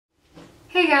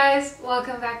guys,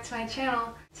 welcome back to my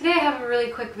channel. Today I have a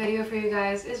really quick video for you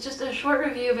guys. It's just a short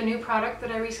review of a new product that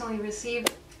I recently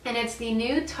received, and it's the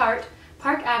new Tarte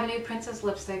Park Avenue Princess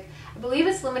lipstick. I believe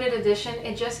it's limited edition.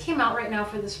 It just came out right now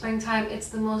for the springtime. It's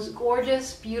the most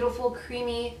gorgeous, beautiful,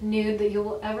 creamy nude that you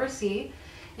will ever see.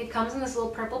 It comes in this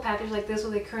little purple package like this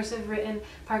with a cursive written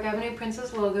Park Avenue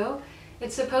Princess logo.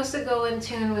 It's supposed to go in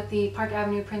tune with the Park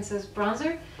Avenue Princess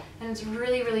bronzer, and it's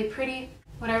really, really pretty.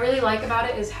 What I really like about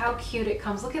it is how cute it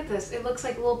comes. Look at this. It looks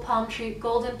like little palm tree,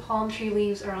 golden palm tree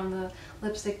leaves are on the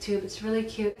lipstick tube. It's really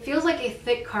cute. It feels like a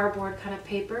thick cardboard kind of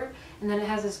paper, and then it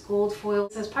has this gold foil.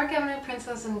 It says Park Avenue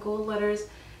Princess in gold letters,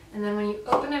 and then when you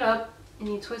open it up and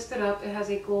you twist it up, it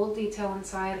has a gold detail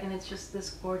inside, and it's just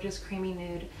this gorgeous creamy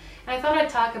nude. And I thought I'd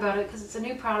talk about it because it's a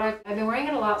new product. I've been wearing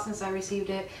it a lot since I received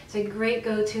it. It's a great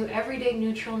go-to everyday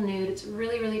neutral nude. It's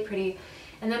really, really pretty.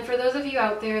 And then for those of you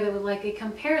out there that would like a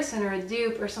comparison or a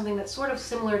dupe or something that's sort of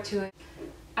similar to it,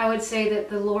 I would say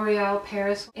that the L'Oreal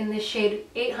Paris in this shade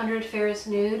 800 Ferris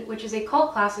Nude, which is a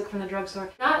cult classic from the drugstore.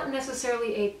 Not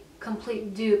necessarily a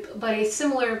complete dupe, but a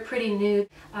similar pretty nude.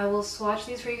 I will swatch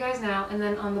these for you guys now, and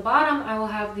then on the bottom I will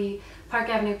have the Park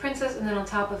Avenue Princess, and then on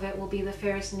top of it will be the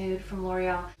Ferris Nude from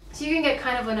L'Oreal. So you can get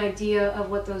kind of an idea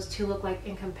of what those two look like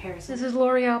in comparison. This is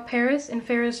L'Oreal Paris in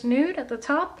Ferris Nude at the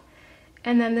top.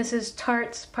 And then this is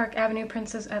Tarte's Park Avenue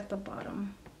Princess at the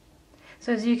bottom.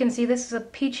 So as you can see, this is a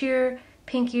peachier,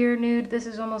 pinkier nude. This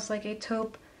is almost like a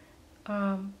taupe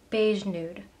beige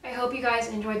nude. I hope you guys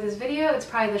enjoyed this video. It's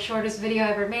probably the shortest video I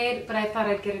ever made, but I thought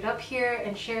I'd get it up here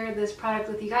and share this product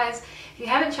with you guys. If you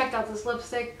haven't checked out this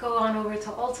lipstick, go on over to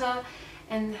Ulta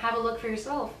and have a look for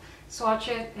yourself. Swatch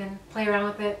it and play around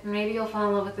with it, and maybe you'll fall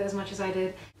in love with it as much as I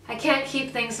did. I can't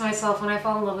keep things to myself. When I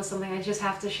fall in love with something, I just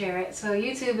have to share it. So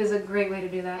YouTube is a great way to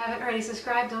do that. If you haven't already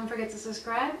subscribed, don't forget to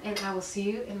subscribe, and I will see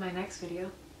you in my next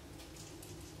video.